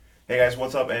Hey guys,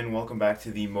 what's up and welcome back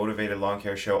to the Motivated Lawn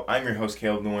Care Show. I'm your host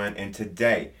Caleb Nguyen, and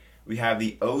today we have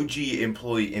the OG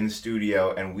employee in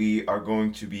studio, and we are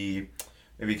going to be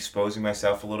maybe exposing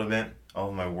myself a little bit. All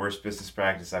of my worst business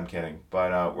practice, I'm kidding.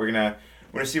 But we're gonna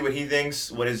see what he thinks,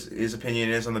 what his opinion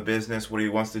is on the business, what he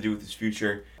wants to do with his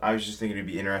future. I was just thinking it'd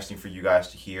be interesting for you guys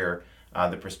to hear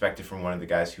the perspective from one of the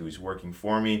guys who is working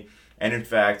for me. And in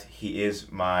fact, he is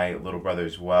my little brother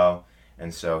as well.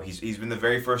 And so he's been the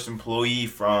very first employee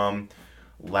from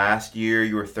last year.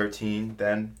 You were 13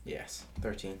 then? Yes,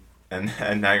 13.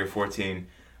 And now you're 14.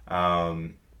 So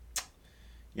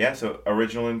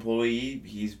original employee.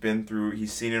 He's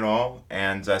seen it all.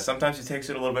 And sometimes he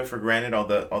takes it a little bit for granted, all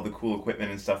the cool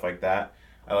equipment and stuff like that,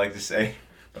 I like to say.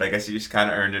 But I guess he just kind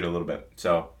of earned it a little bit.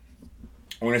 So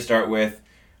I'm going to start with,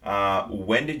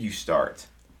 when did you start?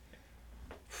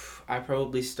 I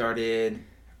probably started,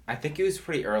 I think it was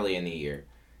pretty early in the year.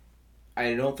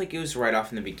 I don't think it was right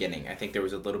off in the beginning. I think there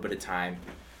was a little bit of time.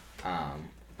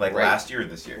 Last year or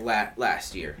this year?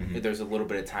 Last year. Mm-hmm. There was a little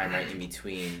bit of time right in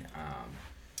between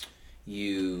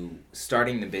you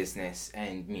starting the business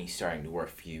and me starting to work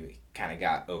for you. It kind of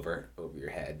got over your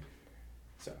head.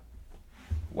 So.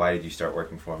 Why did you start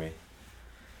working for me?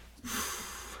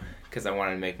 Because I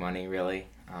wanted to make money, really.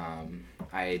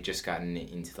 I had just gotten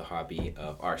into the hobby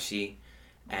of RC.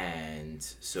 And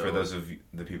so for those of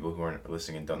the people who aren't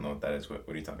listening and don't know what that is, what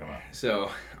are you talking about? So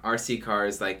RC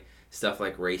cars, like stuff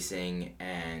like racing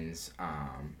and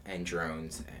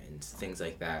drones and things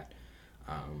like that,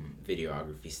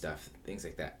 videography stuff, things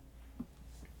like that.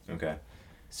 Okay.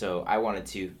 So I wanted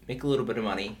to make a little bit of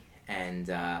money and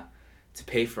to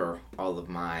pay for all of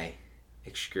my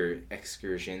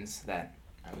excursions that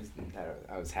I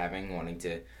was having, wanting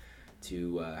to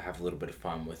have a little bit of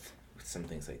fun with some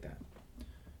things like that.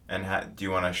 And do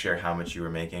you want to share how much you were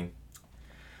making?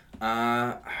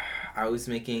 I was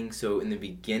making, so in the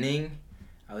beginning,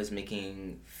 I was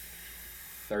making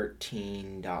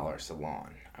 $13 a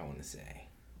lawn, I want to say.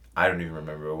 I don't even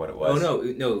remember what it was. Oh,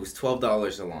 no, it was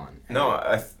 $12 a lawn.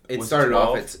 It started 12?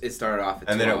 off at 12.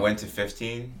 And then it went to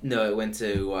 15? No, it went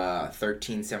to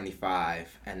 $13.75,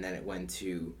 and then it went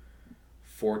to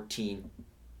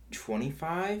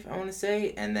 $14.25, I want to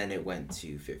say, and then it went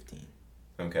to 15.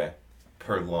 Okay.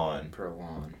 Per lawn.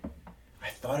 I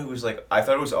thought it was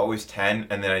always 10,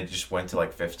 and then I just went to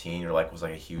like 15, or like was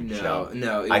like a huge jump.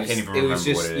 No, I can't even remember what it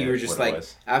is. You were just like,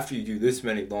 after you do this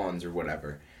many lawns or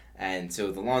whatever. And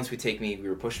so the lawns would take me, we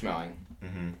were push mowing.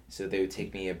 Mm-hmm. So they would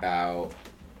take me about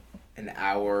an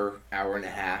hour and a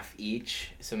half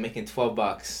each. So making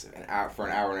 $12 an hour for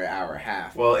an hour and a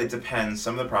half. Well, it depends.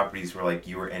 Some of the properties were like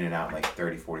you were in and out in like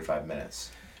 30, 45 minutes.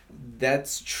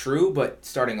 That's true, but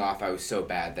starting off, I was so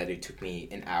bad that it took me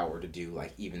an hour to do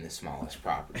like even the smallest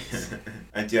properties.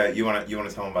 And yeah, you want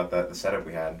to tell them about the setup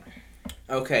we had?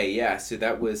 Okay, yeah. So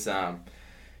that was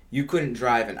you couldn't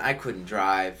drive and I couldn't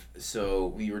drive, so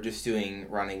we were just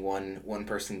running one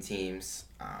person teams,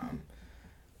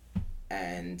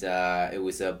 and it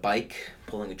was a bike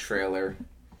pulling a trailer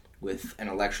with an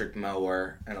electric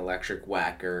mower, an electric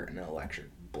whacker, and an electric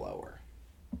blower.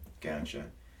 Gotcha.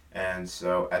 And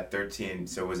so at 13,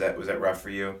 so was that rough for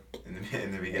you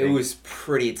in the beginning? It was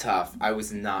pretty tough. I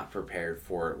was not prepared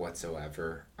for it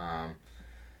whatsoever. I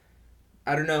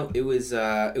don't know. It was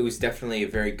definitely a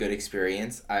very good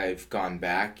experience. I've gone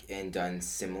back and done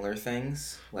similar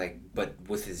things, but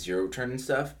with the zero turn and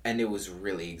stuff, and it was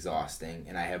really exhausting.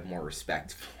 And I have more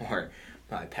respect for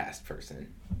my past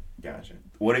person. Gotcha.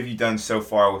 What have you done so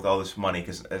far with all this money?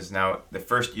 Because as now the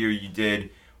first year you did.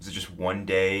 Was it just one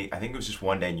day? I think it was just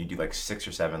one day, and you do like 6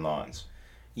 or 7 lawns.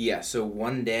 Yeah, so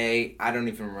one day, I don't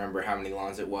even remember how many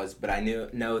lawns it was, but I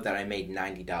know that I made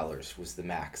 $90 was the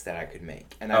max that I could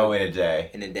make. And in a day.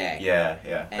 In a day. Yeah.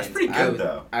 And that's pretty good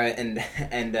though. I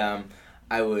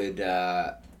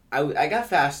got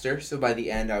faster, so by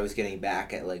the end I was getting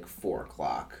back at like 4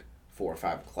 or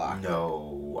 5 o'clock.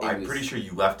 No, I'm pretty sure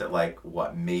you left at like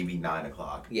maybe 9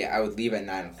 o'clock. Yeah, I would leave at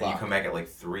 9 o'clock. And you come back at like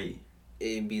 3.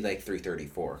 It'd be like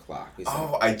 3:30, 4 o'clock.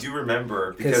 Oh, I do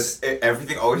remember because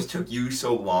everything always took you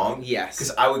so long. Yes. Because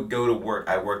I would go to work.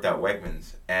 I worked at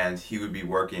Wegmans, and he would be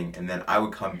working, and then I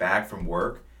would come back from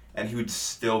work, and he would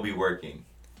still be working.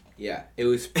 Yeah, it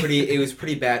was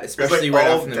pretty bad, especially right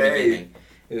off in the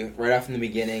beginning. Right off in the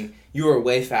beginning, you were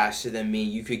way faster than me.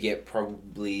 You could get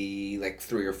probably like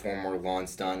 3 or 4 more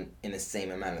lawns done in the same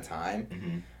amount of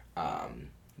time. Mm-hmm.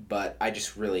 But I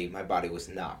just my body was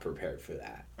not prepared for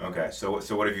that. Okay, so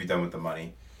what have you done with the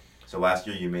money? So last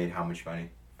year you made how much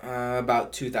money?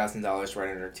 About $2,000,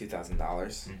 right under $2,000.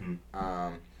 Mm-hmm.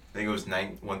 I think it was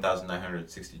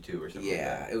 1,962 or something.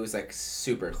 Yeah, it was like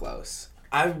super close.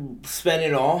 I spent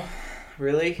it all.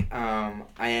 really. I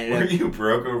ended Were up. you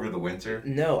broke over the winter?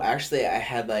 No, actually, I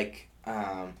had like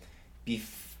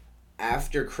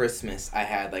after Christmas, I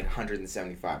had like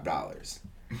 $175.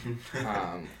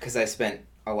 Because I spent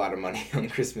a lot of money on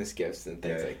Christmas gifts and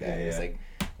things like that. It was like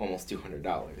almost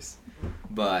 $200.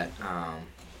 But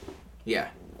yeah.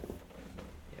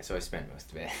 Yeah, so I spent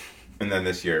most of it. And then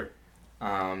this year?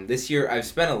 This year I've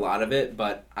spent a lot of it,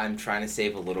 but I'm trying to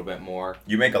save a little bit more.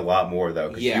 You make a lot more though,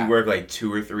 because Yeah. you work like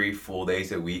 2 or 3 full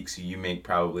days a week, so you make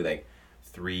probably like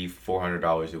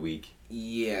 $400 a week.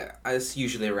 Yeah, it's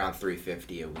usually around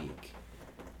 $350 a week.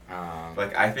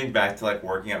 Like I think back to like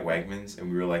working at Wegmans,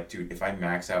 and we were like, dude, if I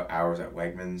max out hours at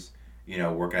Wegmans, you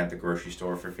know, working at the grocery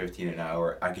store for $15 an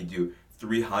hour, I could do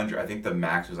 300. I think the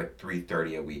max was like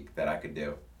 $330 a week that I could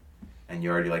do. And you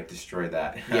already like destroyed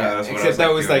that. Yeah, That's what except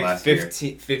that was doing like last year.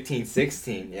 15,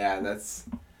 16. Yeah, that's.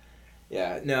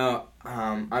 Yeah, no.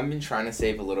 I've been trying to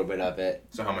save a little bit of it.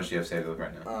 So how much do you have saved up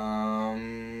right now?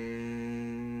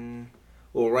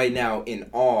 Well, right now in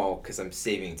all, because I'm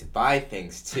saving to buy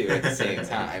things too at the same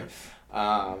time.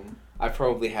 I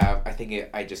probably have. I think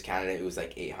I just counted it. It was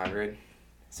like 800.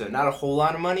 So not a whole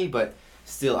lot of money, but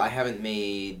still, I've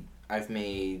made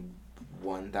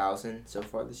 1,000 so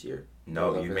far this year.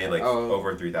 No, you made like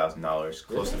over $3,000,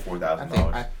 close to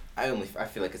 $4,000. I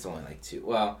feel like it's only like 2.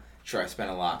 Well, sure, I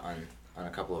spent a lot on a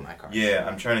couple of my cars. Yeah,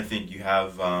 I'm trying to think. You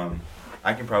have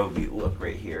I can probably look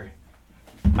right here.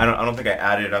 I don't think I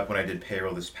added it up when I did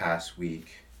payroll this past week.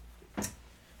 All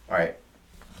right.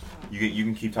 You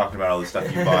can keep talking about all the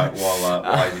stuff you bought while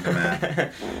I do the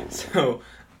math. So,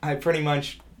 I pretty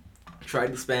much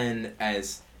tried to spend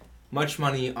as much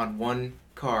money on one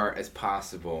car as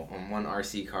possible, on one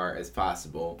RC car as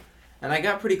possible, and I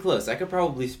got pretty close. I could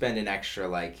probably spend an extra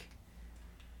like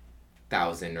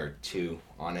 1,000 or 2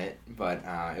 on it, but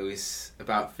it was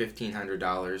about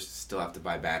 $1,500. Still have to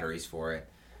buy batteries for it,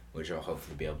 which I'll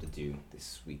hopefully be able to do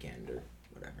this weekend or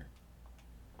whatever.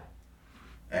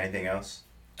 Anything else?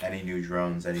 Any new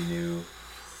drones? Any new?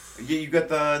 Yeah, you got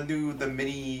the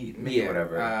mini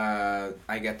whatever.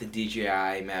 I got the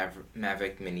DJI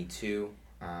Mavic Mini 2.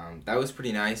 That was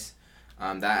pretty nice.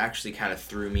 That actually kind of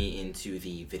threw me into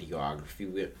the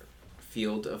videography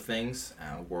field of things,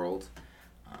 world,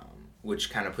 which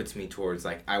kind of puts me towards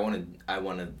like I want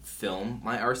to film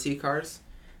my RC cars,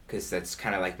 because that's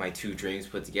kind of like my 2 dreams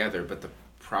put together. But the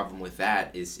problem with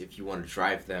that is if you want to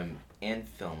drive them and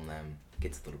film them, it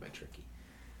gets a little bit tricky.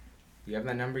 You have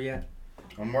that number yet?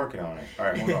 I'm working on it. All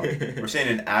right, hold on. We're saying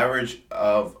an average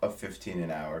of 15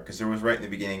 an hour, because there was right in the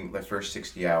beginning, the first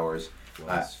 60 hours,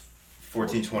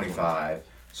 $14.25.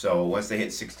 So once they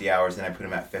hit 60 hours, then I put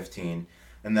them at 15.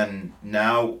 And then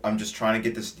now I'm just trying to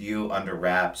get this deal under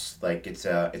wraps. Like it's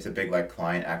a big like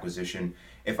client acquisition.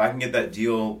 If I can get that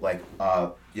deal like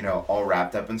all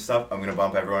wrapped up and stuff, I'm gonna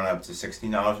bump everyone up to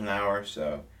 $16 an hour.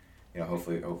 So,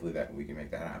 hopefully that we can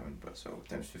make that happen. But so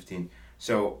times 15.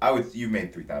 So you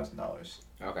made $3,000.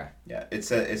 Okay. Yeah,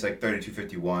 it's like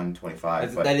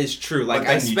 $32.51.25. That is true. Like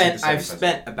I've I've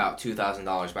spent about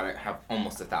 $2,000, but I have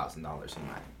almost $1,000 in mine.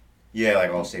 Yeah,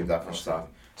 like all saved up for stuff.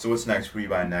 So what's next? What are you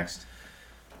buying next?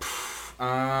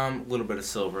 A little bit of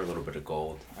silver, a little bit of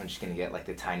gold. I'm just gonna get like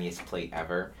the tiniest plate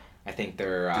ever. I think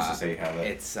they're just to say you have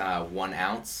it. It's 1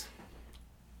 ounce.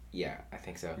 Yeah, I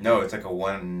think so. No, it's like a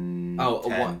 1. Oh,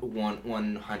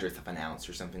 1/100th of an ounce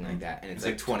or something like that, and it's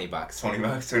like $20. $20,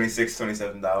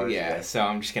 $26, $27. Yeah, so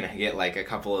I'm just gonna get like a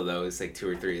couple of those, like 2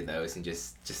 or 3 of those, and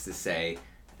just to say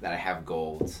that I have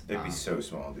gold. They'd be so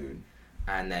small, dude.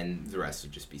 And then the rest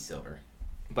would just be silver.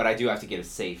 But I do have to get a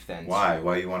safe then. Why?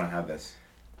 Why do you want to have this?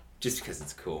 Just because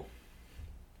it's cool.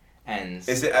 And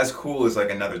is it as cool as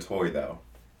like another toy though?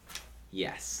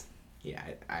 Yes. Yeah,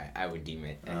 I would deem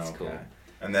it as cool.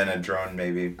 And then a drone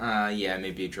maybe? Yeah,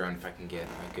 maybe a drone if I can get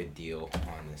a good deal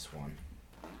on this one.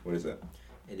 What is it?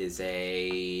 It is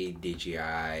a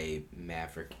DJI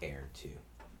Maverick Air 2.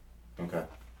 Okay.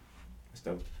 That's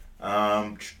dope.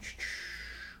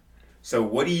 So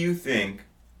what do you think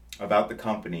about the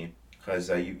company? Because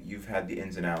you've had the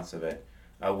ins and outs of it.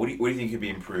 What do you think could be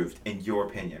improved, in your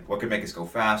opinion? What could make us go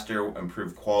faster,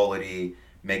 improve quality,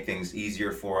 make things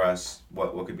easier for us?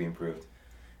 What could be improved?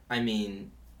 I mean,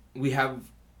 we have,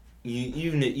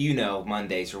 you know,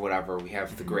 Mondays or whatever, we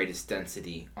have the greatest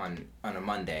density on a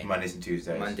Monday. Mondays and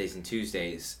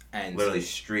Tuesdays. And literally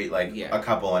street, like a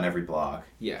couple on every block.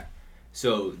 Yeah.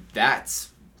 So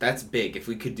that's big. If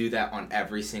we could do that on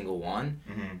every single one,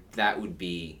 that would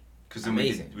be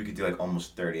amazing. We could do like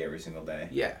almost 30 every single day.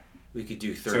 Yeah. We could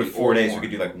do 30 So 4 days we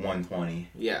could do like 120.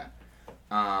 Yeah.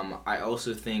 I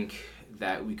also think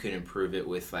that we could improve it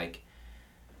with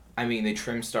I mean, the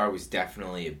trim star was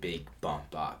definitely a big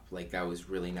bump up. Like, that was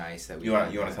really nice. That we You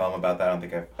want to tell them about that? I don't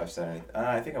think I've said anything.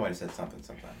 I think I might have said something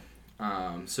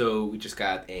sometime. So we just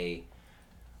got a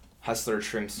Hustler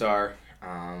trim star,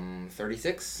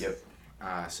 36. Yep.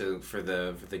 So for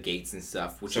the gates and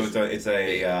stuff, which it's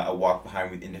a walk behind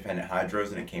with independent hydros,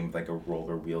 and it came with like a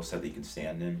roller wheel set that you can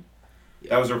stand in. Yep.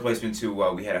 That was a replacement to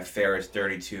we had a Ferris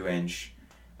 32-inch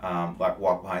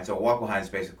walk behind. So a walk behind is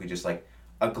basically just like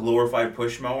a glorified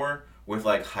push mower with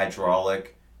like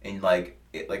hydraulic and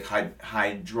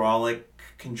hydraulic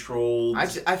controlled. I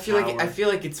feel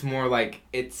like it's more like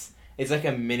it's like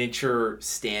a miniature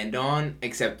stand on,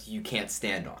 except you can't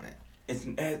stand on it.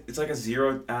 It's like a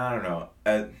zero. I don't know.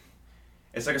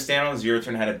 It's like a stand on zero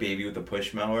turn had a baby with a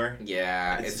push mower.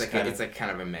 Yeah, it's like kind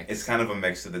of a mix. It's kind of a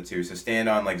mix of the two. So stand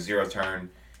on like zero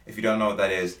turn. If you don't know what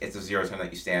that is, it's a zero turn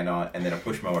that you stand on, and then a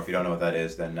push mower. If you don't know what that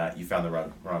is, then you found the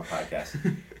wrong podcast.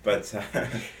 But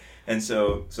and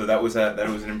so that was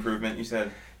an improvement. You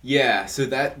said. Yeah, so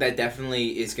that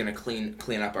definitely is gonna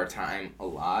clean up our time a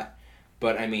lot,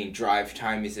 but I mean drive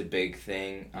time is a big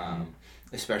thing,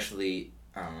 especially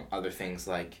other things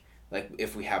like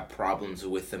if we have problems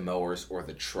with the mowers or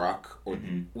the truck, or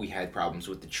we had problems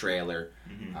with the trailer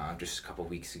just a couple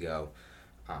weeks ago.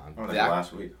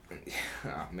 Last week.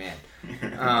 Oh man.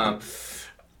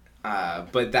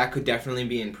 But that could definitely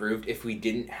be improved if we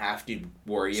didn't have to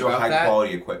worry about that. So high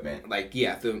quality equipment. Like,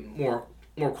 yeah, the more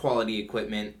quality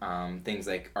equipment, things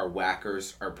like our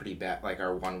whackers are pretty bad. Like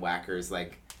our one whackers,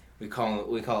 like we call it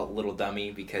Little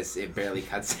Dummy because it barely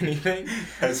cuts anything.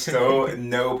 Has so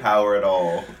no power at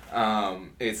all.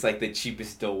 It's like the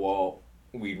cheapest DeWalt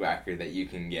weed whacker that you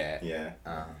can get. Yeah.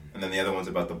 And then the other one's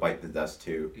about to bite the dust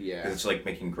too. Yeah. 'Cause it's like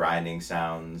making grinding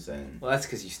sounds and. Well, that's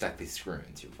because you stuck the screw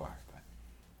in too far. But...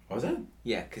 Was it?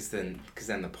 Yeah, because then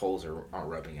the poles are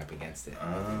rubbing up against it.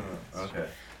 Oh, okay.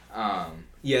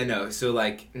 Yeah, no, so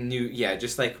like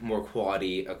just like more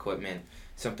quality equipment,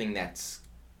 something that's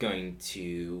going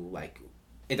to like,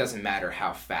 it doesn't matter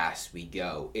how fast we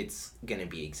go, it's gonna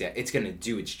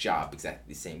do its job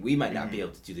exactly the same. We might not be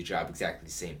able to do the job exactly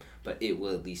the same, but it will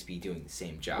at least be doing the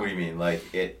same job. What do you mean,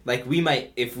 like it? Like we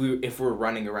might, if we're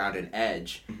running around an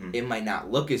edge, it might not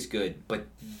look as good, but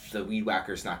the weed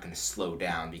whacker's not gonna slow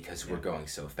down because we're going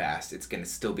so fast. It's gonna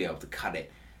still be able to cut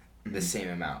it the same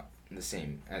amount. The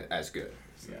same as good.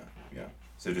 So. Yeah.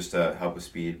 So just to help with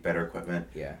speed, better equipment.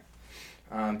 Yeah.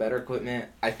 Better equipment.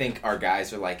 I think our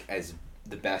guys are like as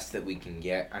the best that we can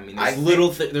get. I mean, there's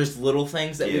little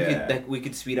things that we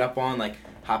could speed up on, like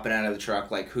hopping out of the truck,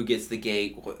 like who gets the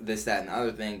gate, this, that, and the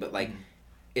other thing. But like,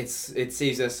 it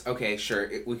saves us. Okay, sure,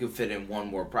 we could fit in one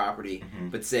more property,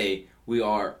 but say we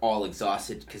are all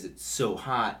exhausted because it's so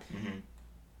hot,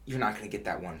 you're not gonna get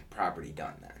that one property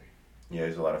done then. Yeah,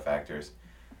 there's a lot of factors.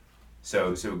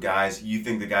 So guys, I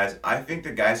think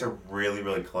the guys are really,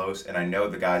 really close, and I know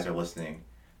the guys are listening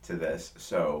to this.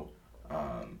 So,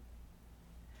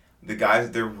 the guys,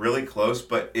 they're really close,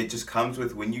 but it just comes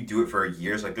with when you do it for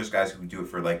years. Like, there's guys who do it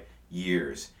for, like,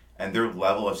 years, and their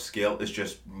level of skill is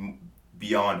just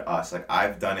beyond us. Like,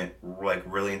 I've done it, like,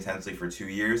 really intensely for 2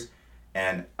 years,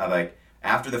 and, like,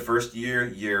 after the first year,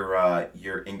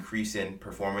 your increase in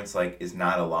performance, like, is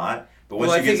not a lot. But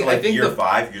once you get to like year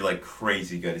 5, you're like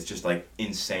crazy good. It's just like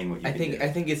insane what you can do. I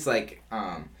think it's like,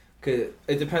 cause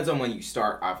it depends on when you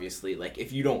start, obviously. Like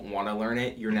if you don't want to learn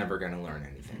it, you're never going to learn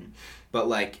anything. But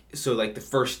like, so like the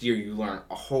first year you learn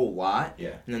a whole lot.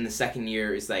 Yeah. And then the second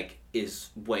year is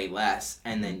way less.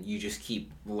 And then you just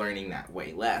keep learning that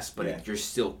way less. But you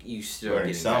still learning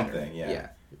getting something, better. yeah.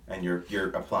 And you're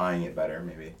applying it better,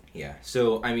 maybe. Yeah.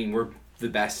 So, I mean, we're the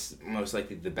best, most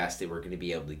likely the best that we're going to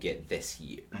be able to get this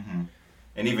year.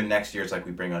 And even next year, it's like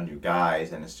we bring on new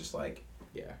guys, and it's just like...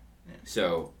 Yeah.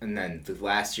 So, and then the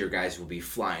last year guys will be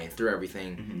flying through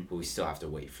everything, but we still have to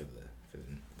wait for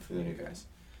the new guys.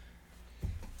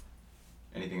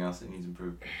 Anything else that needs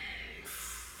improved?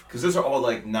 Because those are all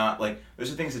like not like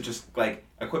those are things that just like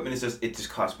equipment is just it just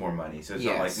costs more money, so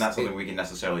it's not something we can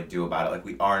necessarily do about it. Like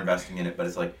we are investing in it, but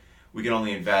it's like we can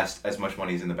only invest as much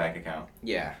money as in the bank account.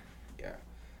 Yeah.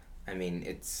 I mean,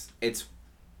 it's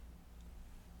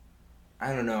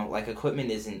I don't know, like equipment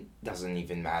doesn't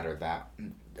even matter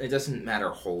it doesn't matter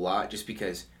a whole lot just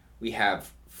because we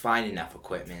have fine enough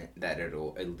equipment that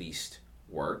it'll at least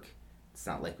work. It's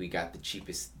not like we got the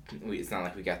cheapest, it's not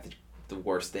like we got the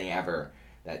worst thing ever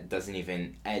that doesn't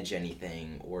even edge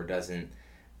anything or doesn't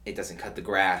cut the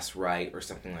grass right or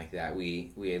something like that.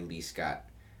 We at least got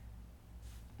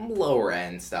lower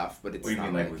end stuff, but it's What do you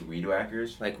not mean, like with weed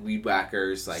whackers? like weed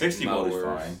whackers, like 60 mowers. volt is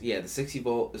fine. Yeah, the 60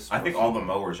 volt is. I think all the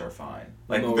mowers are fine.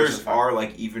 Like mowers are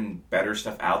like even better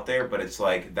stuff out there, but it's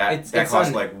like that It's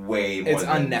costs like way more. It's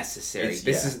unnecessary. This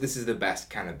yeah. is the best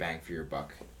kind of bang for your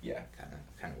buck. Yeah.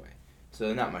 Kind of way.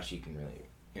 So not much you can really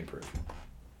improve.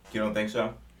 You don't think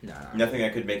so? No. Nothing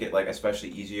that could make it like especially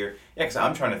easier. Yeah, because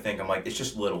I'm trying to think. I'm like, it's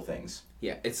just little things.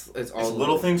 Yeah, it's all It's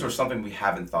little things or something we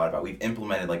haven't thought about. We've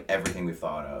implemented like everything we've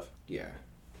thought of. Yeah.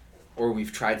 Or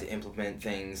we've tried to implement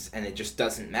things and it just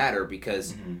doesn't matter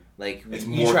because like It's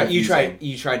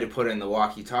you tried to put in the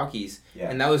walkie-talkies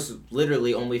and that was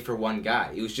literally only for one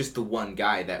guy. It was just the one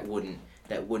guy that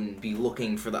wouldn't be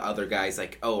looking for the other guys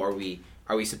like, "Oh, are we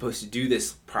supposed to do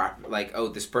this like, oh,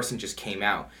 this person just came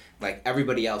out." Like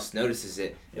everybody else notices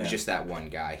it. It was just that one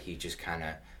guy. He just kind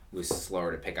of was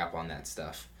slower to pick up on that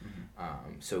stuff.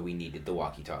 So we needed the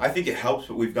walkie-talkie. I think it helps,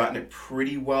 but we've gotten it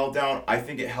pretty well down. I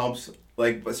think it helps,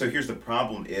 like, but so here's the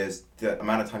problem is the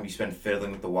amount of time you spend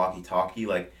fiddling with the walkie-talkie,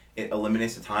 like, it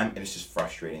eliminates the time, and it's just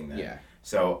frustrating then. Yeah.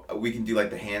 So we can do, like,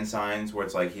 the hand signs where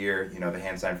it's like here, you know, the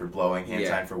hand sign for blowing, hand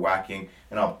sign for whacking,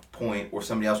 and I'll point, or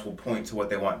somebody else will point to what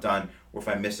they want done, or if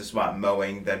I miss a spot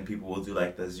mowing, then people will do,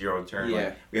 like, the zero turn. Yeah.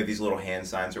 Like, we have these little hand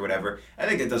signs or whatever. I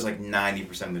think it does, like,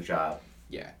 90% of the job.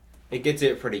 Yeah. It gets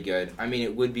it pretty good. I mean,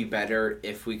 it would be better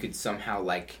if we could somehow,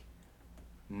 like,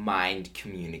 mind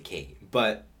communicate.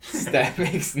 But that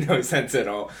makes no sense at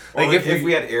all. Like, if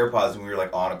we had AirPods and we were,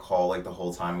 like, on a call, like, the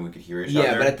whole time and we could hear each other.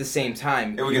 Yeah, but at the same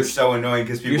time... It would get so annoying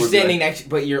because people you're would standing be like, next...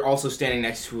 But you're also standing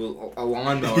next to a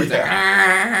lawnmower. It's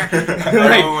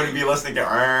everyone would be listening to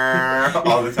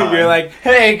all the time. You're like,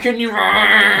 "Hey, can you..."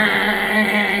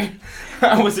 I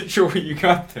wasn't sure where you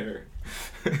got there.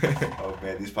 Oh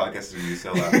man, these podcasts are gonna be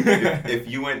so loud. If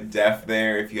you went deaf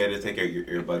there, if you had to take out your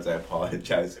earbuds, I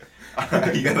apologize.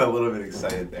 You got a little bit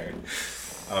excited there.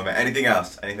 Anything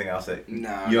else? Anything else that you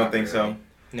don't think so?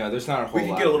 No, there's not a whole lot. We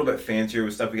could get a little bit fancier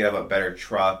with stuff. We could have a better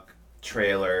truck,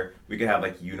 trailer. We could have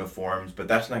like uniforms, but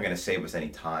that's not gonna save us any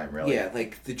time, really. Yeah,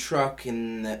 like the truck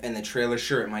and the trailer.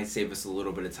 Sure, it might save us a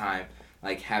little bit of time.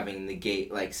 Like having the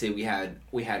gate, like say we had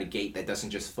a gate that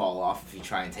doesn't just fall off if you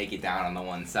try and take it down on the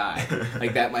one side.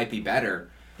 Like that might be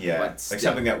better. Yeah, but like still,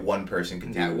 something that one person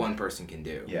can do. That one person can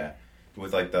do. Yeah,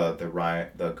 with like the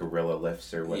gorilla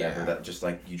lifts or whatever that just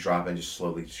like you drop and just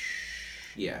slowly.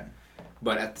 Yeah,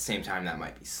 but at the same time that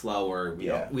might be slower. We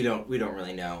don't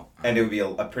really know. And it would be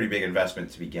a pretty big investment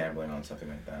to be gambling on something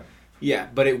like that. Yeah,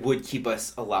 but it would keep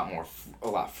us a lot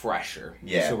fresher.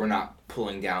 Yeah. So we're not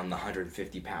pulling down the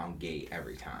 150-pound gate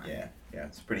every time. Yeah,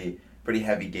 it's a pretty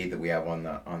heavy gate that we have on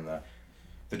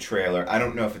the trailer. I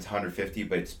don't know if it's 150,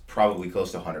 but it's probably close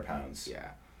to 100 pounds.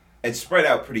 Yeah. It's spread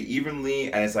out pretty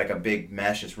evenly, and it's like a big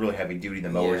mesh. It's really heavy duty.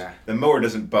 Yeah. The mower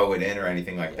doesn't bow it in or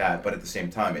anything like that, but at the same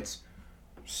time, it's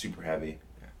super heavy.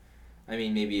 I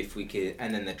mean, maybe if we could,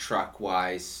 and then the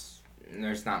truck-wise,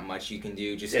 there's not much you can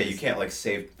do. Just you can't like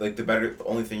save like the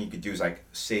only thing you could do is like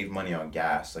save money on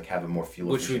gas, like have a more fuel.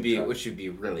 Which would be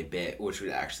really big. Which would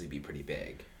actually be pretty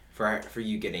big for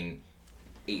you getting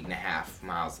 8.5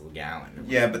 miles a gallon.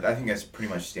 Yeah, but I think that's pretty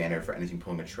much standard for anything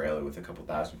pulling a trailer with a couple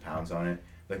thousand pounds on it.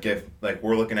 Like if like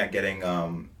we're looking at getting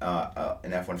an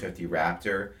F-150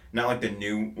 Raptor, not like the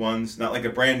new ones, not like the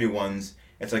brand new ones.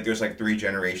 It's like there's like 3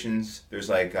 generations. There's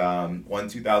like one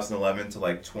 2011 to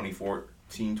like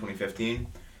 2015,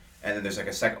 and then there's like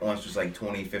a second one, which is like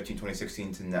 2015,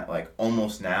 2016 to like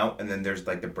almost now, and then there's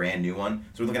like the brand new one.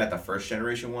 So we're looking at the first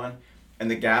generation one, and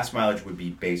the gas mileage would be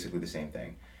basically the same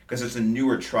thing because it's a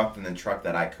newer truck than the truck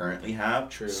that I currently have.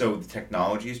 True. So the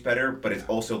technology is better, but it's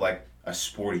also like a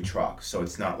sporty truck, so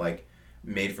it's not like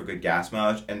made for good gas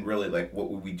mileage. And really, like, what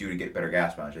would we do to get better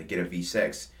gas mileage? Like get a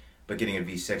V6. But getting a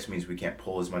V6 means we can't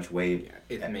pull as much weight.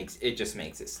 Yeah, it just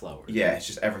makes it slower. Yeah, it's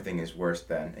just everything is worse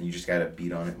then, and you just gotta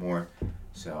beat on it more.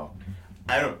 So,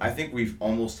 I think we've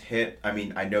almost hit. I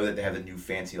mean, I know that they have the new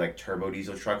fancy like turbo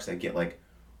diesel trucks that get like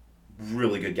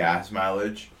really good gas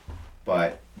mileage,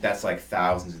 but that's like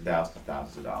thousands and thousands and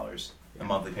thousands of dollars. A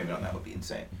monthly payment on that would be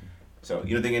insane. So,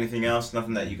 you don't think anything else?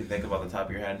 Nothing that you can think of off the top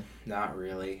of your head? Not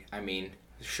really. I mean,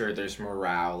 sure, there's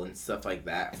morale and stuff like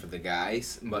that for the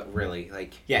guys, but really,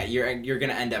 like, yeah, you're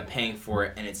gonna end up paying for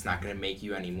it, and it's not gonna make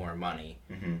you any more money.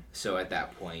 Mm-hmm. So at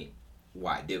that point,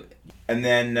 why do it? And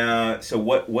then, so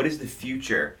what is the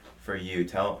future for you?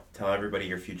 Tell everybody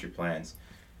your future plans.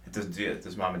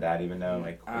 Does mom and dad even know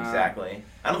like exactly?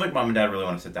 I don't think mom and dad really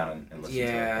want to sit down and listen to it.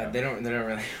 Yeah, they don't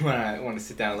really want to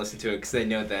sit down and listen to it because they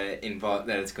know that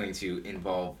it's going to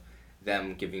involve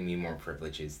them giving me more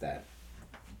privileges that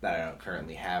I don't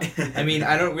currently have. I mean,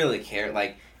 I don't really care.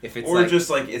 Like, If it's or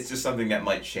just like it's just something that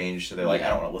might change, so they're like, Yeah. I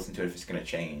don't want to listen to it if it's gonna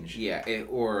change. Yeah,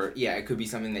 it could be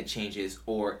something that changes,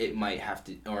 or it might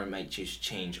just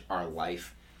change our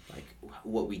life, like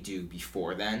what we do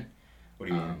before then. What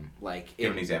do you mean? Like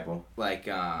Give an example. Like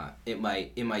it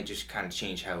might just kind of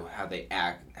change how they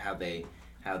act, how they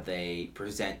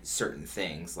present certain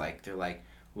things. Like they're like,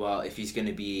 well, if he's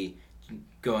gonna be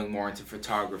going more into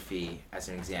photography as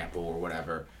an example or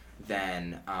whatever,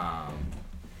 then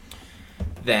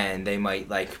they might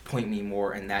like point me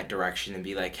more in that direction and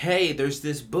be like, hey, there's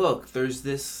this book, there's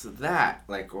this, that,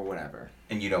 like, or whatever.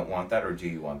 And you don't want that, or do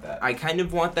you want that? I kind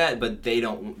of want that, but they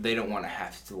don't want to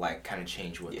have to like kind of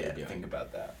change what they're doing. Think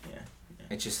about that. Yeah.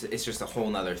 It's just a whole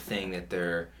nother thing that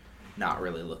they're not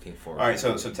really looking for. All right,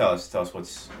 so tell us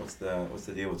what's the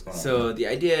deal? What's going on? So the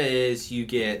idea is you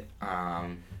get I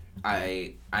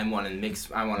want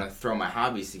to throw my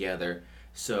hobbies together.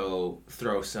 So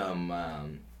throw some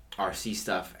RC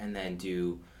stuff and then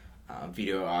do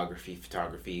videography,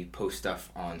 photography, post stuff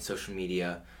on social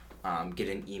media, get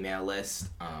an email list,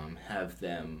 have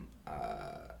them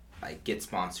like get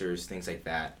sponsors, things like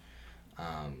that,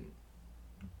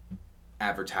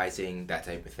 advertising, that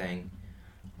type of thing.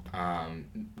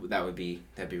 That'd be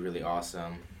really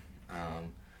awesome.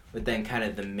 But then kind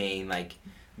of the main, like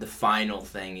the final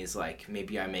thing is like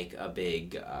maybe I make a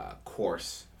big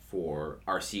course for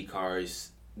RC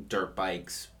cars, dirt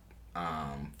bikes,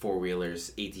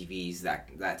 four-wheelers, ATVs,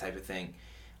 that type of thing,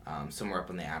 somewhere up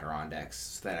in the Adirondacks,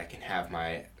 so that I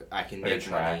can make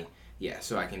money. Yeah,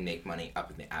 so I can make money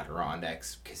up in the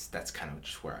Adirondacks, because that's kind of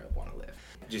just where I want to live.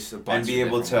 Just a bunch and be of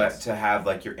able different to have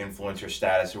like your influencer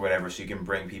status or whatever, so you can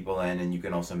bring people in and you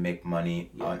can also make money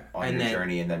on your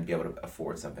journey, and then be able to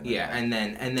afford something. Yeah, like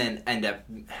that. and then end up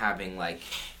having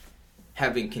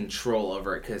control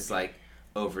over it, because like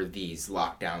over these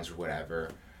lockdowns or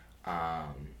whatever,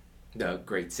 the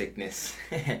great sickness.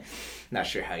 Not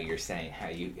sure how you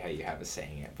have a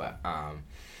saying it, but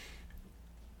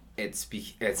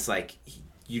it's like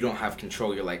you don't have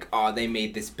control. You're like, oh, they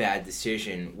made this bad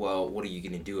decision. Well, what are you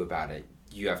gonna do about it?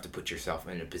 You have to put yourself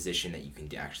in a position that you can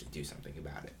actually do something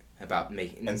about it. About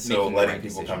making and so making letting the right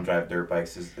people decision. come drive dirt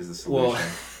bikes is the solution. Well,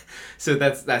 so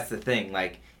that's the thing.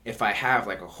 Like if I have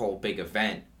like a whole big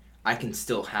event, I can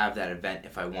still have that event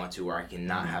if I want to, or I can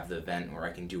not have the event, or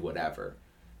I can do whatever.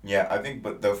 Yeah, I think,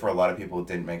 but though for a lot of people it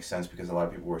didn't make sense because a lot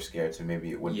of people were scared, so maybe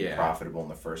it wouldn't be profitable in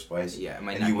the first place. Yeah, it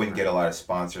might and not you be wouldn't right. get a lot of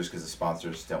sponsors because the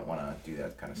sponsors don't want to do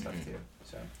that kind of stuff too.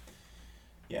 So,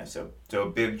 yeah, so a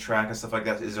big track and stuff like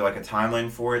that. Is there like a timeline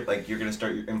for it? Like you're gonna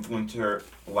start your influencer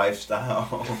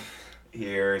lifestyle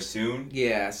here soon?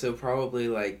 Yeah, so probably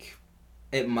like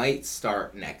it might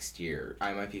start next year.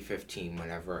 I might be 15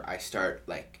 whenever I start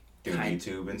like Doing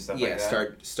YouTube and stuff yeah, like that?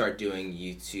 Yeah, start doing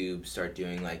YouTube, start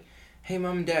doing like, hey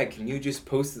mom and dad, can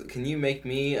you make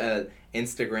me a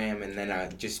Instagram, and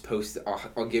then just post it.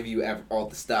 I'll give you all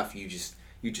the stuff, you just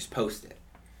post it.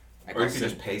 Or you could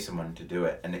just pay someone to do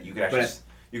it, and you could actually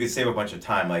you could save a bunch of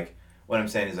time. Like what I'm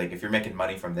saying is, like, if you're making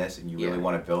money from this and you really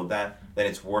want to build that, then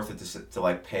it's worth it to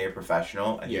like pay a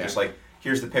professional, and you just like,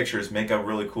 here's the pictures, make a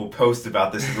really cool post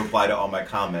about this and reply to all my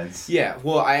comments. Yeah,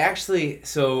 well, I actually,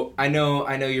 so I know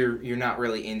you're not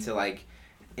really into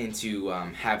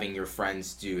having your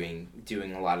friends doing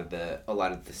a lot of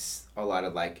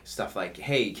like stuff like,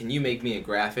 hey, can you make me a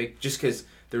graphic? Just because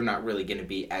they're not really going to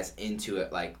be as into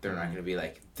it, like they're not going to be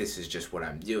like, this is just what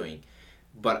I'm doing.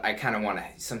 But I kind of want to,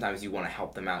 sometimes you want to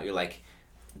help them out. You're like,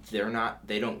 they're not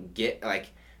getting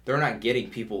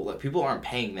people, like people aren't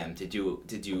paying them to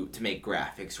make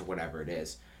graphics or whatever it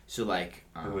is. So like,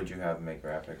 who would you have make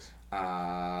graphics?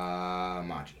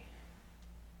 Maji.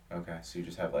 Okay, so you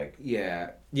just have like...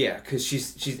 Yeah, because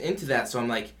she's into that, so I'm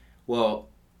like, well,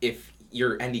 if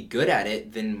you're any good at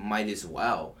it, then might as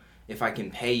well. If I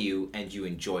can pay you and you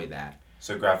enjoy that.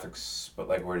 So graphics, but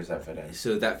like where does that fit in?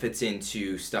 So that fits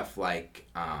into stuff like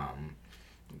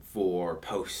for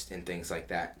posts and things like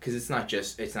that, because it's not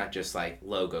just like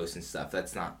logos and stuff.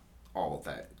 That's not all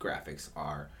that graphics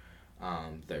are.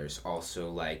 There's also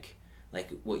like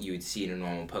what you would see in a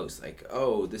normal post, like,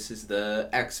 oh, this is the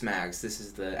X Max, this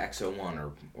is the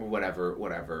X01 or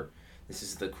whatever, this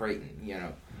is the Creighton,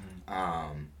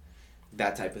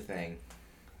 that type of thing.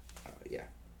 Yeah.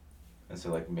 And so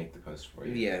like make the post for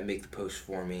you. Yeah, make the post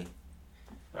for me.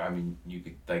 I mean, you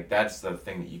could, like, that's the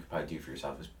thing that you could probably do for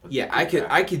yourself is put. Yeah, I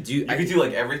could do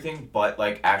like everything, but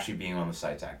like actually being on the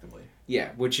sites actively. Yeah,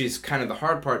 which is kind of the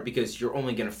hard part, because you're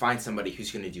only gonna find somebody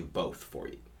who's gonna do both for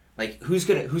you. Like, who's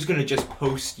gonna just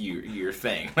post your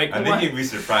thing? Like, I think you'd be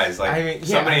surprised. Like, I mean,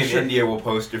 somebody in India will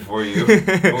post it for you.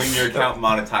 When your account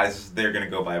monetizes, they're gonna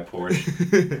go buy a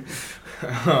Porsche.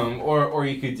 Or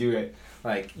you could do it.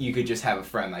 Like, you could just have a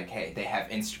friend, like, hey, they have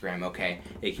Instagram, okay,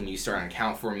 hey, can you start an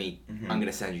account for me? I'm going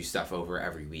to send you stuff over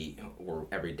every week or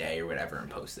every day or whatever and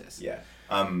post this. Yeah.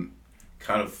 Kind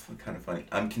of funny.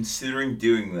 I'm considering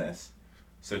doing this.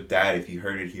 So, Dad, if you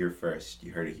heard it here first,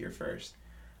 you heard it here first.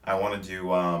 I want to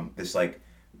do this, like,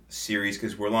 series,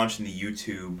 because we're launching the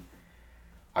YouTube.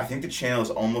 I think the channel is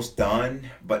almost done,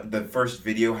 but the first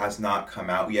video has not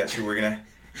come out yet, so we're going to...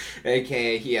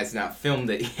 AKA, he has not filmed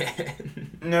it yet.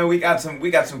 No, we got some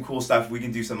cool stuff. We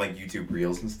can do some like YouTube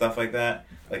reels and stuff like that,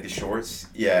 like the shorts.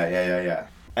 Yeah.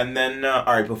 And then, all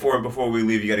right, before we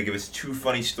leave, you got to give us 2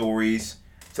 funny stories,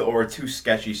 or 2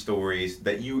 sketchy stories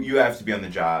that you have to be on the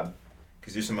job,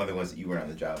 because there's some other ones that you weren't on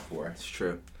the job for. It's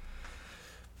true.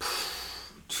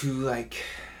 To like.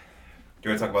 Do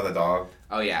you want to talk about the dog?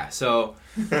 Oh yeah, so.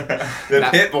 The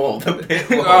pit bull.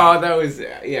 Oh, that was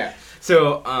yeah.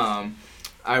 So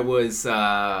I was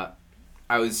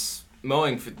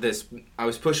mowing for this. I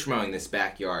was push mowing this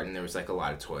backyard, and there was like a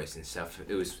lot of toys and stuff.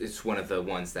 It's one of the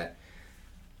ones that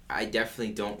I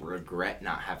definitely don't regret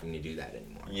not having to do that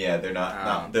anymore. Yeah, they're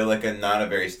not they're like not a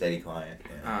very steady client.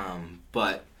 Yeah.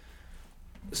 But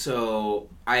so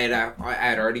I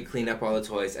had already cleaned up all the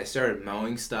toys. I started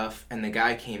mowing stuff, and the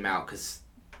guy came out because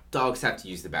dogs have to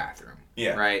use the bathroom.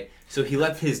 Yeah. Right. So he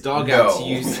left his dog out to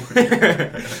use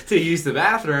to use the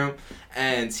bathroom,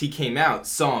 and he came out,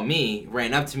 saw me,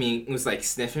 ran up to me, and was like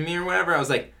sniffing me or whatever. I was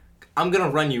like, "I'm gonna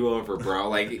run you over, bro!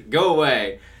 Like, go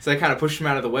away!" So I kind of pushed him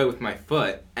out of the way with my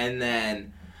foot, and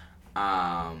then,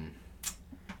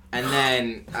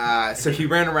 so he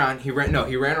ran around. He ran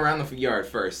around the yard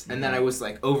first, and then I was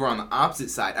like over on the opposite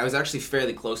side. I was actually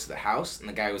fairly close to the house, and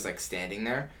the guy was like standing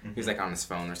there. He was like on his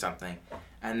phone or something,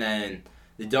 and then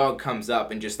the dog comes up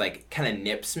and just like kind of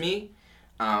nips me.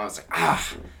 I was like, I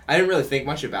didn't really think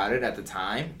much about it at the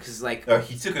time, because like... Oh,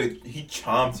 he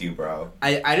chomped you, bro.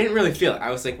 I didn't really feel it. I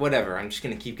was like, whatever, I'm just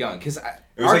going to keep going, because...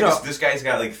 This guy's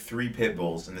got like 3 pit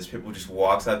bulls, and this pit bull just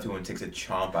walks up to him and takes a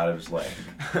chomp out of his leg.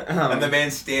 And the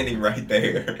man's standing right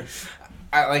there.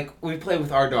 We play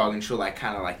with our dog, and she'll like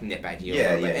kind of like nip at you a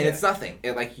little bit. And it's nothing.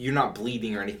 Like, you're not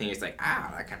bleeding or anything. It's like,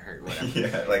 that kind of hurt, whatever.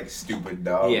 Yeah, like, stupid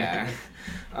dog. Yeah.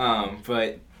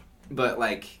 But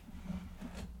like...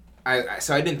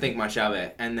 So I didn't think much of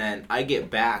it, and then I get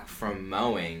back from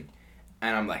mowing,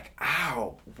 and I'm like,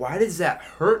 ow, why does that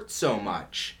hurt so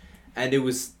much? And there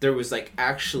was like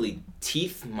actually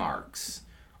teeth marks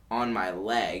on my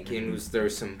leg, and there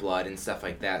was some blood and stuff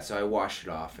like that, so I washed it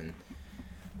off, and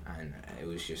it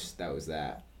was just, that was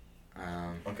that.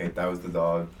 Okay, that was the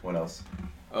dog. What else?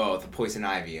 Oh, the poison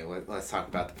ivy. Let's talk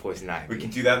about the poison ivy. We can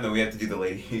do that, and then we have to do the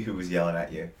lady who was yelling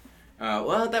at you.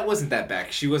 Well, that wasn't that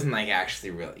bad. She wasn't like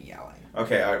actually really yelling.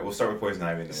 Okay, all right. We'll start with poison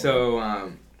ivy.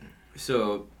 So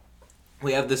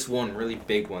we have this one really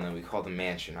big one that we call the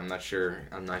mansion. I'm not sure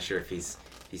if he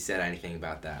said anything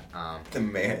about that. The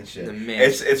mansion. The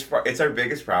mansion. It's our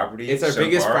biggest property. It's our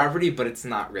biggest property, but it's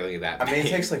not really that big. I mean, it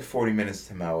takes like 40 minutes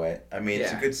to mow it. I mean,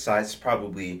 it's a good size.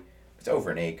 It's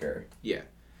over an acre. Yeah.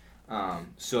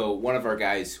 So one of our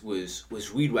guys was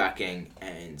weed whacking,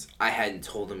 and I hadn't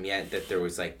told him yet that there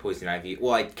was like poison ivy.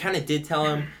 Well, I kind of did tell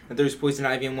him that there was poison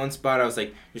ivy in one spot. I was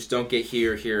like, just don't get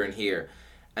here, here, and here.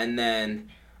 And then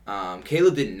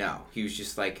Caleb didn't know. He was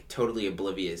just like totally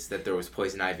oblivious that there was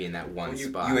poison ivy in that one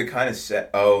spot. You had kind of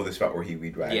said, the spot where he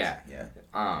weed whacked. Yeah.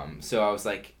 So I was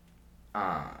like,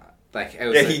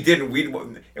 he didn't weed.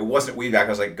 It wasn't weed whack. I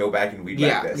was like, go back and weed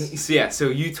whack this. So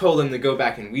you told him to go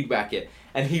back and weed whack it,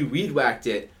 and he weed whacked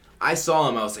it. I saw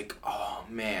him. I was like, oh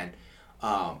man.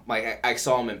 I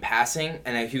saw him in passing,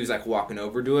 and he was like walking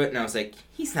over to it, and I was like,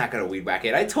 he's not gonna weed whack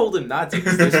it. I told him not to,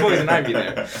 because there's poison ivy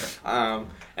there.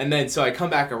 And then so I come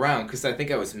back around, because I think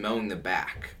I was mowing the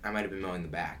back. I might have been mowing the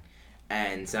back,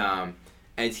 and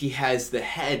he has the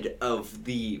head of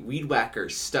the weed whacker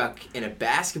stuck in a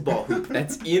basketball hoop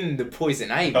that's in the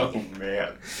poison ivy. Oh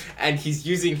man! And he's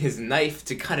using his knife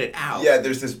to cut it out. Yeah,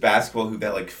 there's this basketball hoop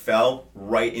that like fell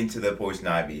right into the poison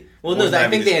ivy. Well, no, I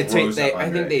think they had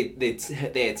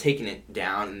taken it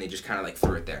down, and they just kind of like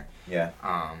threw it there. Yeah.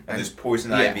 And there's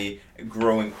poison ivy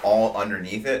growing all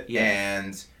underneath it,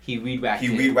 and he weed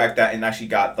whacked that, and actually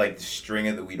got like the string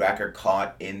of the weed whacker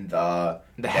caught in the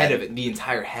head of it, the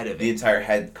entire head of it. The entire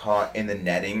head caught in the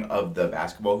netting of the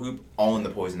basketball hoop, all in the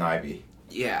poison ivy.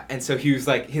 Yeah, and so he was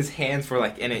like, his hands were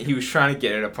like in it. He was trying to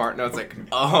get it apart, and I was like,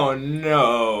 oh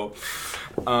no.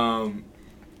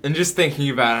 And just thinking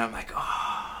about it, I'm like,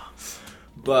 oh.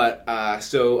 But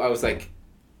so I was like,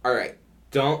 all right,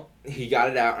 don't. He got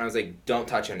it out, and I was like, don't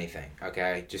touch anything,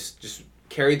 okay? Just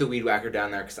carry the weed whacker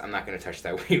down there because I'm not gonna touch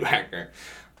that weed whacker.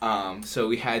 So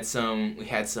we had some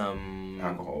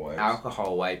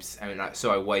alcohol wipes. I mean,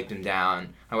 so I wiped him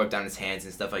down. I wiped down his hands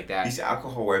and stuff like that. These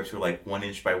alcohol wipes were like 1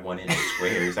 inch by 1 inch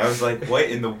squares. I was like, what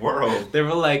in the world? They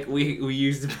were like we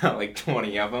used about like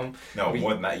 20 of them. No,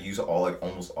 more than that. You use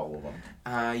almost all of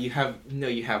them. You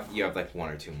have like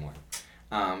one or two more.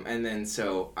 And then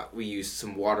so we used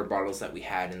some water bottles that we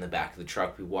had in the back of the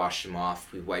truck. We washed them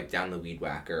off. We wiped down the weed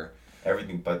whacker.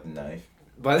 Everything but the knife.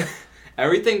 But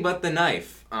everything but the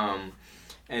knife.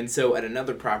 And so at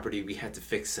another property, we had to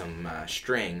fix some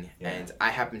string, and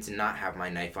I happened to not have my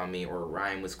knife on me, or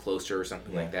Ryan was closer or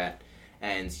something like that.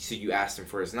 And so you asked him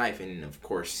for his knife, and of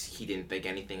course he didn't think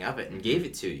anything of it and gave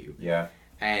it to you. Yeah.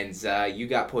 And you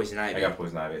got poison ivy. I got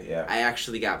poison ivy, yeah. I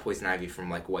actually got poison ivy from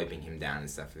like wiping him down and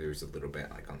stuff. There was a little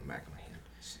bit like on the back of my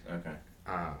hand. Okay.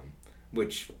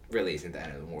 Which really isn't the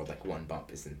end of the world. Like one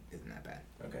bump isn't that bad.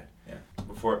 Okay. Yeah.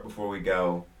 Before we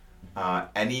go,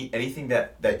 anything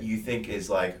that you think is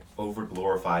like over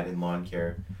glorified in lawn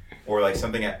care, or like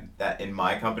something that in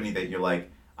my company that you're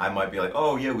like, I might be like,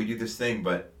 oh yeah, we do this thing,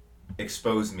 but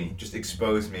expose me.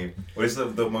 What is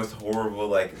the most horrible,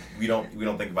 like, we don't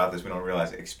think about this, we don't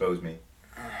realize it, expose me.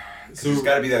 So there's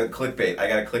got to be that clickbait. I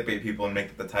got to clickbait people and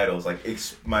make the titles like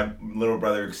my little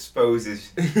brother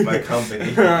exposes my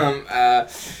company.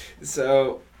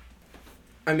 So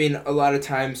I mean, a lot of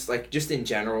times, like, just in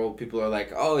general, people are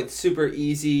like, oh, it's super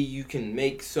easy, you can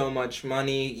make so much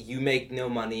money, you make no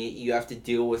money, you have to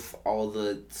deal with all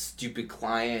the stupid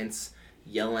clients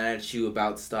yelling at you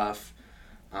about stuff.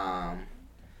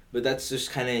 But that's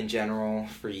just kind of in general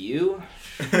for you.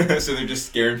 So they're just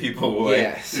scaring people away.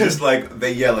 Yeah. Just like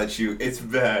they yell at you. It's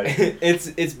bad.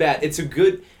 It's bad.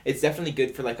 It's definitely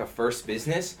good for like a first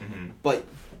business, but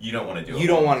you don't want to do it. You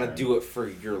don't want to do it for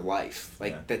your life.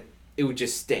 Like that, it would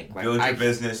just stink. Like, build your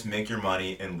business, make your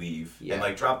money, and leave. Yeah. And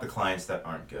like drop the clients that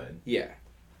aren't good. Yeah.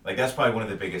 Like that's probably one of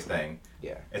the biggest things.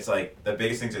 Yeah. It's like the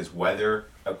biggest things is weather,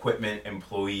 equipment,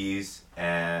 employees,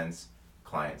 and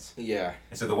clients. Yeah.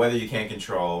 And so the weather you can't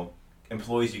control,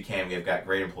 employees you can. We've got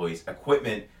great employees.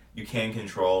 Equipment you can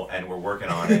control, and we're working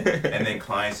on it. And then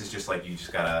clients is just like you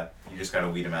just gotta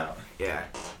weed them out. Yeah.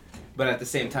 But at the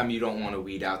same time, you don't want to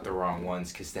weed out the wrong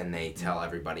ones because then they tell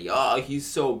everybody, oh, he's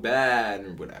so bad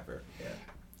or whatever. Yeah.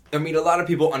 I mean, a lot of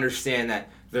people understand that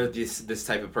they're this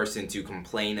type of person to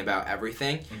complain about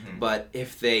everything. But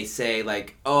if they say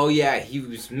like, oh yeah, he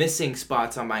was missing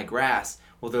spots on my grass,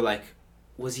 well, they're like,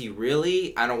 was he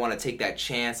really? I don't want to take that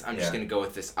chance. I'm just going to go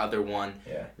with this other one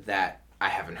that I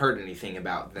haven't heard anything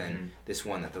about than this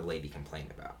one that the lady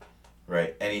complained about.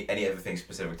 Right. Any other thing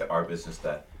specific to our business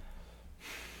that...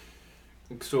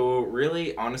 So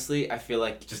really, honestly, I feel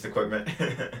like... Just equipment?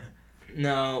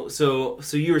 No. So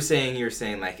you were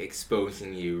saying like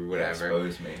exposing you or whatever. Yeah,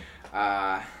 expose me.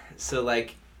 So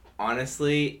like,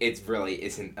 honestly, it really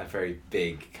isn't a very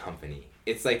big company.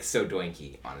 It's like so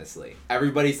doinky, honestly.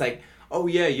 Everybody's like, oh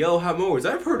yeah, yellow hat mowers.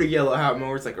 I've heard of yellow hat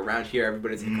mowers. Like around here,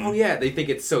 everybody's like, oh yeah, they think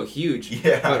it's so huge.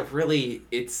 Yeah. But really,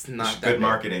 it's not that good big.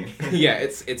 Marketing. Yeah,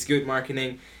 it's good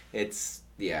marketing. It's.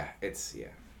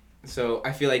 So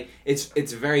I feel like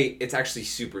it's actually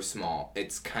super small.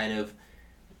 It's kind of,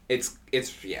 it's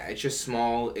just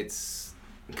small. It's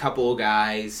a couple of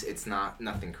guys. It's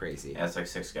nothing crazy. Yeah, it's like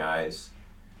 6 guys.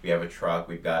 We have a truck.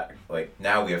 We've got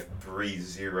now we have 3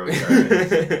 zero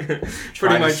turns.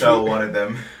 Trying to sell one of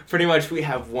them. Pretty much, we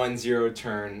have 1 0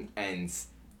 turn and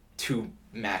 3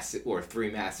 massive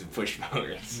push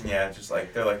motors. Yeah, just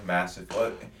like they're like massive.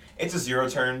 Well, it's a 0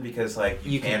 turn because like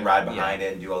you can ride behind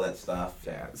it and do all that stuff.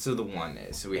 Yeah. So the one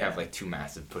is we have like 2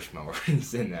 massive push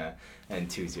mowers and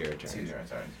 2 0 turns. 2 0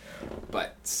 turns. Yeah.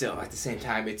 But still, at the same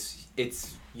time, it's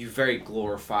you very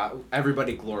glorify.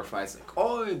 Everybody glorifies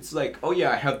oh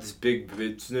yeah, I have this big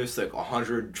business, like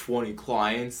 120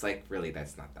 clients. Like really,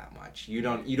 that's not that much. You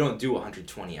don't do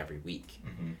 120 every week.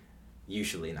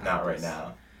 Usually not. Not right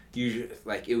now. Usually,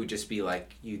 like it would just be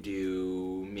like you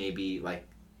do maybe like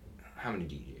how many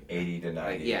do you do? 80 to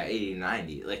 90. Like, yeah, 80 to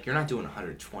 90. Like you're not doing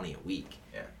 120 a week.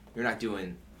 Yeah. You're not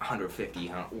doing 150,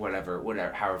 whatever,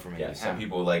 however many. Yeah, some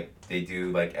people they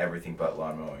do like everything but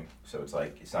lawn mowing. So it's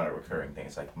like it's not a recurring thing.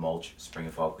 It's like mulch, spring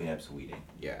and fall cleanups, weeding.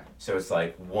 Yeah. So it's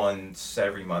like once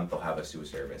every month they'll have us do a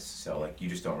service. So like you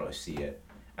just don't really see it.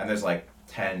 And there's like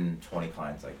 10, 20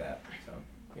 clients like that. So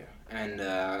yeah. And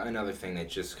another thing that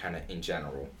just kind of in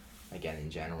general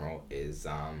is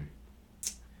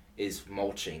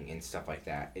mulching and stuff like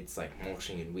that. It's like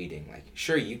mulching and weeding. Like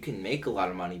sure you can make a lot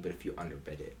of money, but if you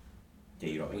underbid it. Yeah,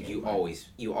 you don't make any You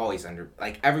money. always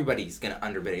everybody's gonna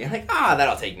underbid it. You're like,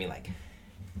 that'll take me like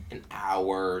an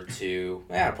hour or two.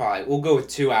 Yeah, probably. We'll go with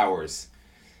 2 hours.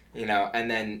 And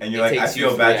then And you're like, I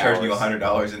feel bad charging you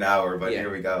 $100 an hour, but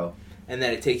here we go. And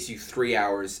then it takes you 3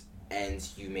 hours, and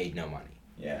you made no money.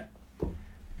 Yeah.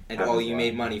 And all you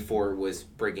made money for was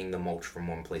bringing the mulch from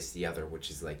one place to the other, which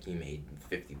is like you made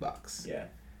 $50. Yeah.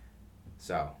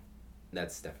 So,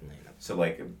 that's definitely enough. So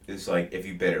like it's like if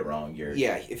you bid it wrong, you're.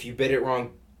 Yeah, if you bid it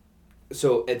wrong.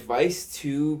 So advice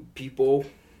to people,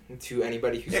 to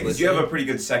anybody who's because you have a pretty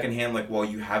good second hand. Like, well,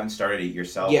 you haven't started it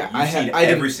yourself. Yeah, you've seen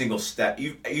every single step.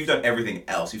 You've done everything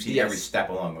else. You've seen every step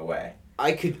along the way.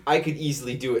 I could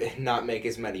easily do it and not make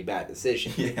as many bad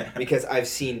decisions. Yeah. Because I've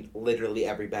seen literally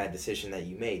every bad decision that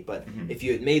you made. But if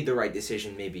you had made the right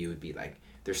decision, maybe it would be like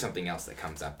there's something else that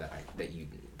comes up that you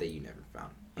never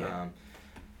found.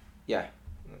 Yeah.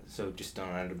 So just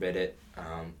don't underbid it.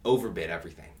 Overbid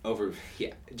everything.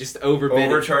 Just overbid.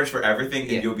 Overcharge for everything,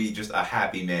 and you'll be just a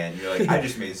happy man. You're like, I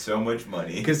just made so much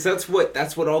money. Because that's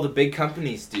what all the big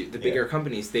companies do. The bigger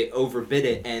companies, they overbid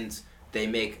it and they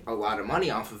make a lot of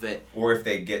money off of it. Or if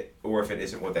it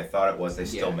isn't what they thought it was, they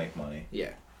still make money.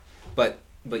 Yeah, but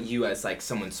you as like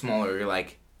someone smaller, you're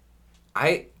like,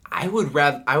 I would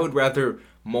rather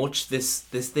mulch this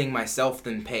thing myself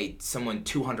than pay someone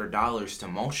 $200 to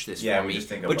mulch this for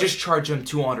me. Just charge them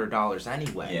 $200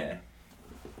 anyway. Yeah.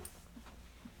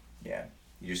 Yeah.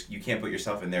 You can't put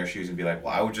yourself in their shoes and be like,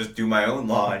 well, I would just do my own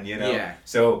lawn, Yeah.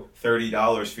 So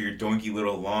 $30 for your donkey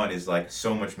little lawn is like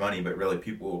so much money, but really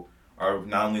people are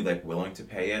not only like willing to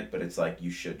pay it, but it's like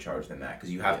you should charge them that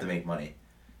because you have to make money.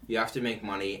 You have to make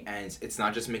money, and it's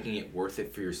not just making it worth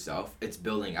it for yourself. It's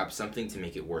building up something to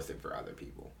make it worth it for other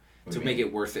people. To make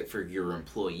it worth it for your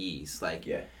employees.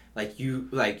 You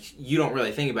don't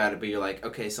really think about it, but you're like,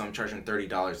 okay, so I'm charging $30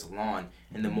 a lawn,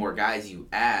 and the more guys you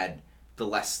add, the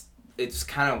less. It's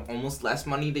kind of almost less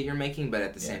money that you're making, but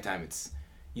at the same time,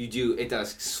 it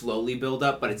does slowly build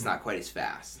up, but it's not quite as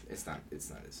fast. It's not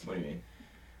as. What do you mean?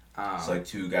 It's like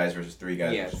 2 guys versus 3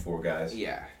 guys versus 4 guys.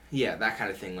 Yeah, that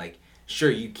kind of thing. Like, sure,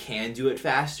 you can do it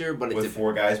faster, but with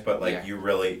 4 guys, but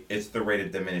it's the rate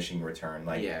of diminishing return.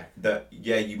 Like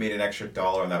you made an extra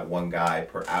 $1 on that one guy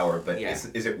per hour, but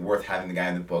is it worth having the guy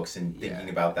in the books and thinking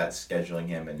about that, scheduling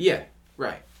him and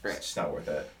right. It's just not worth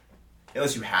it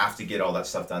unless you have to get all that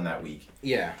stuff done that week.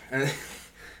 Yeah,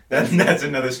 that's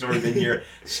another story. Then you're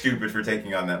stupid for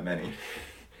taking on that many.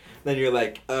 Then you're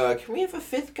like, can we have a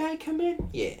 5th guy come in?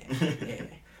 Yeah.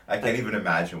 I can't even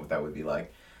imagine what that would be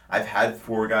like. I've had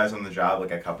 4 guys on the job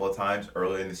like a couple of times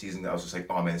earlier in the season. I was just like,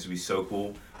 oh man, this would be so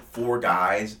cool. 4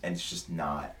 guys, and it's just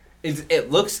not.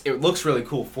 It looks really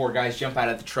cool. 4 guys jump out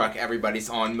of the truck. Everybody's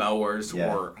on mowers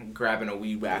or grabbing a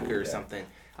weed whacker or something.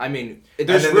 I mean,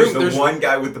 there's the one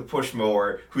guy with the push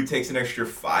mower who takes an extra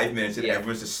 5 minutes, and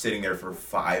everyone's just sitting there for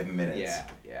 5 minutes.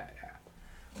 Yeah.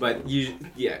 But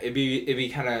it'd be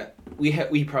kind of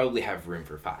we probably have room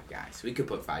for 5 guys. We could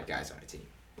put 5 guys on a team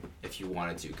if you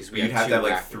wanted to, because we'd have to have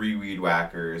like 3 weed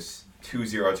whackers, 2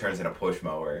 zero turns, and a push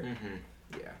mower.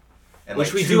 Yeah, and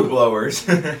which like 2 blowers.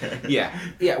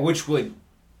 yeah, which would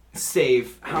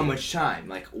save how much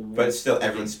time? But still,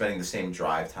 everyone's spending the same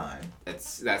drive time.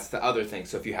 That's the other thing.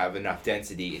 So if you have enough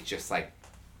density, it's just like.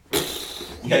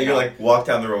 You're like walk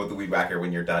down the road with the weed whacker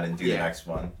when you're done and do the next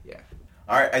one. Yeah.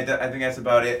 All right, I think that's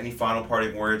about it. Any final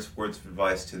parting words of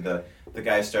advice to the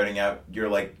guys starting out? You're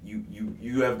like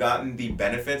you have gotten the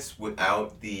benefits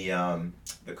without the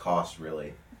cost,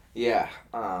 really. Yeah.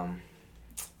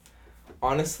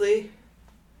 Honestly,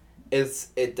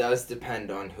 it does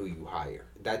depend on who you hire.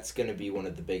 That's gonna be one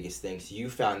of the biggest things. You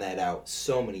found that out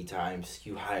so many times.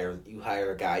 You hire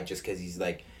a guy just because he's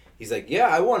like, yeah,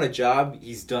 I want a job.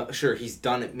 He's done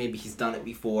it. Maybe he's done it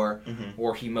before,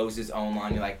 or he mows his own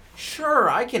lawn. You're like, sure,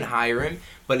 I can hire him.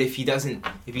 But if he doesn't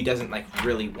like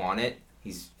really want it,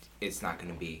 it's not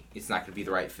gonna be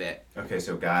the right fit. Okay,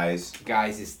 so guys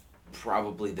is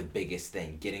probably the biggest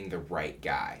thing. Getting the right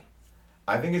guy.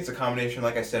 I think it's a combination,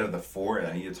 like I said, of the 4, and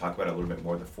I need to talk about it a little bit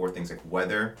more. The 4 things, like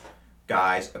weather,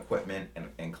 guys, equipment,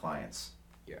 and clients.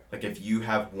 Yeah. Like if you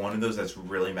have one of those that's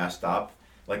really messed up.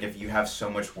 Like, if you have so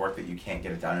much work that you can't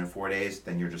get it done in 4 days,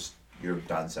 then you're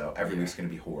done. So every week's going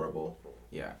to be horrible.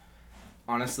 Yeah.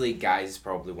 Honestly, guys is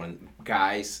probably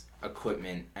guys,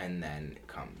 equipment, and then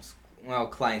comes... Well,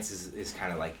 clients is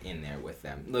kind of, like, in there with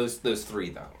them. Those 3,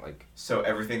 though. Like. So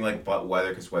everything, like, but weather,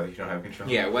 because weather you don't have control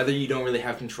over? Yeah, weather you don't really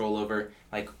have control over.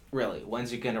 Like, really,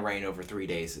 when's it going to rain over 3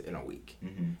 days in a week?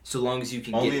 Mm-hmm. So long as you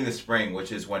can Only in the spring,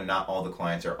 which is when not all the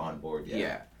clients are on board yet.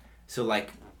 Yeah. So,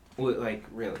 like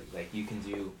really, like you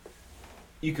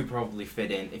could probably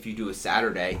fit in if you do a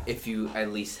Saturday, if you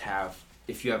at least have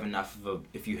if you have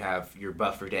if you have your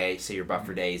buffer day, say your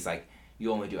buffer day is like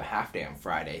you only do a half day on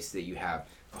Friday, so that you have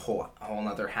a whole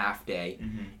another half day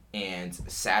and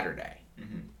Saturday.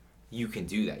 You can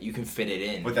do that. You can fit it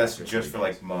in. But that's just for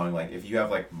like mowing. Like if you have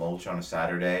like mulch on a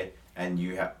Saturday and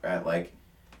you have like,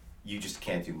 you just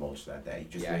can't do mulch that day.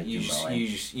 You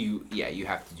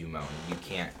have to do mowing.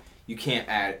 You can't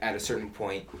add at a certain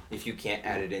point if you can't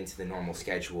add it into the normal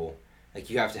schedule. Like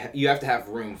you have to have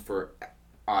room for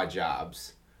odd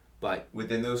jobs, but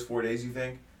within those 4 days, you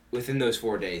think? Within those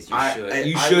 4 days,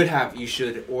 you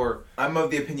should. Or I'm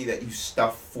of the opinion that you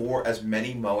stuff as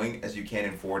many mowing as you can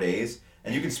in 4 days,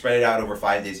 and you can spread it out over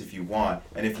 5 days if you want.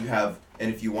 And if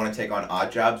you want to take on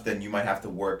odd jobs, then you might have to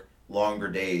work longer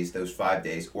days those 5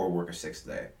 days, or work a 6th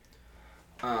day.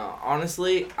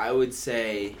 Honestly, I would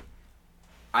say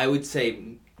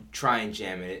try and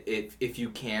jam it if you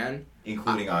can.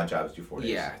 Including odd jobs, do 4 days.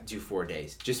 Yeah, do 4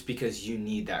 days. Just because you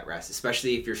need that rest,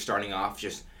 especially if you're starting off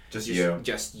just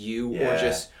you,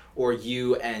 yeah. or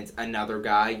you and another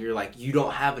guy. You're like, you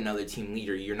don't have another team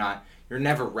leader. You're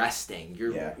never resting.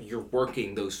 You're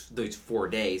working those 4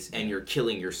 days, and you're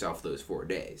killing yourself those 4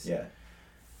 days. Yeah.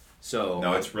 So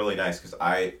no, it's really nice because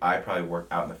I probably work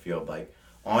out in the field like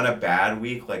on a bad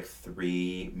week like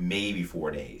 3 maybe 4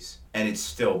 days, and it's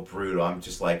still brutal. I'm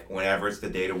just like, whenever it's the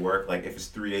day to work, like if it's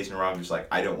 3 days in a row, I'm just like,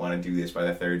 I don't want to do this by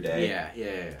the 3rd day.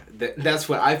 Yeah. That's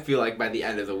what I feel like by the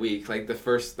end of the week. Like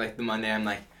the Monday, I'm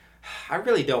like, I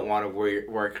really don't want to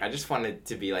work. I just want it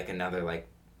to be like another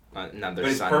Sunday. But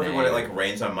it's perfect when it like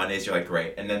rains on Mondays. You're like,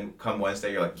 great, and then come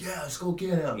Wednesday, you're like, yeah, let's go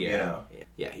get him. Yeah, you know.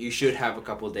 Yeah. You should have a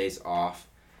couple of days off,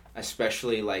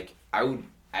 especially like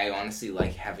I honestly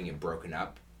like having it broken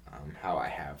up.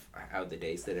 How the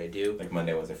days that I do. Like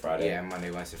Monday, Wednesday, Friday. Yeah,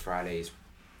 Monday, Wednesday, Friday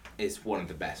is one of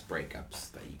the best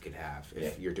breakups that you could have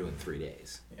if you're doing 3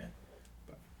 days. Yeah.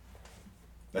 But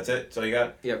that's it? That's all you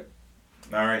got? Yep.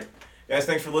 All right. Guys,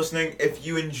 thanks for listening. If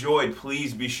you enjoyed,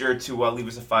 please be sure to leave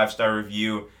us a 5-star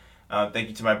review. Thank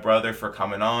you to my brother for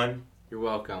coming on. You're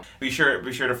welcome. Be sure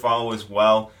to follow as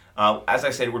well. As I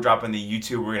said, we're dropping the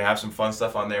YouTube. We're going to have some fun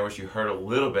stuff on there, which you heard a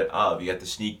little bit of. You got the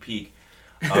sneak peek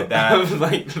of that.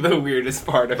 Like the weirdest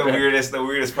part of the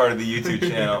weirdest part of the YouTube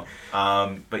channel.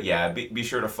 But yeah, be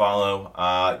sure to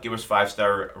follow. Give us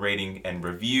 5-star rating and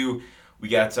review. We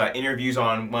got interviews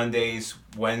on Mondays,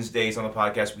 Wednesdays on the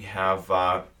podcast. We have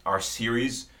our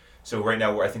series. So right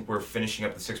now I think we're finishing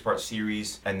up the 6-part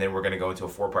series, and then we're going to go into a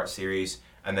 4-part series.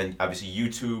 And then obviously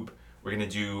YouTube, we're going to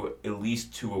do at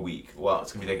least 2 a week. Well,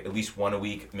 it's going to be like at least 1 a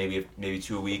week, maybe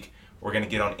 2 a week. We're going to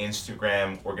get on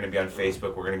Instagram. We're going to be on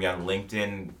Facebook. We're going to be on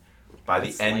LinkedIn by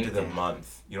the end of the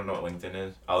month. You don't know what LinkedIn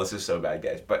is? Oh, this is so bad,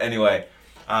 guys. But anyway,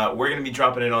 we're going to be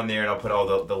dropping it on there, and I'll put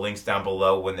all the links down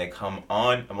below when they come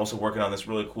on. I'm also working on this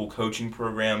really cool coaching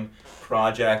program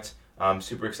project. I'm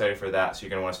super excited for that, so you're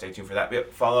going to want to stay tuned for that.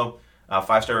 But follow,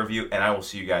 5-star review, and I will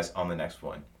see you guys on the next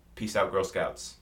one. Peace out, Girl Scouts.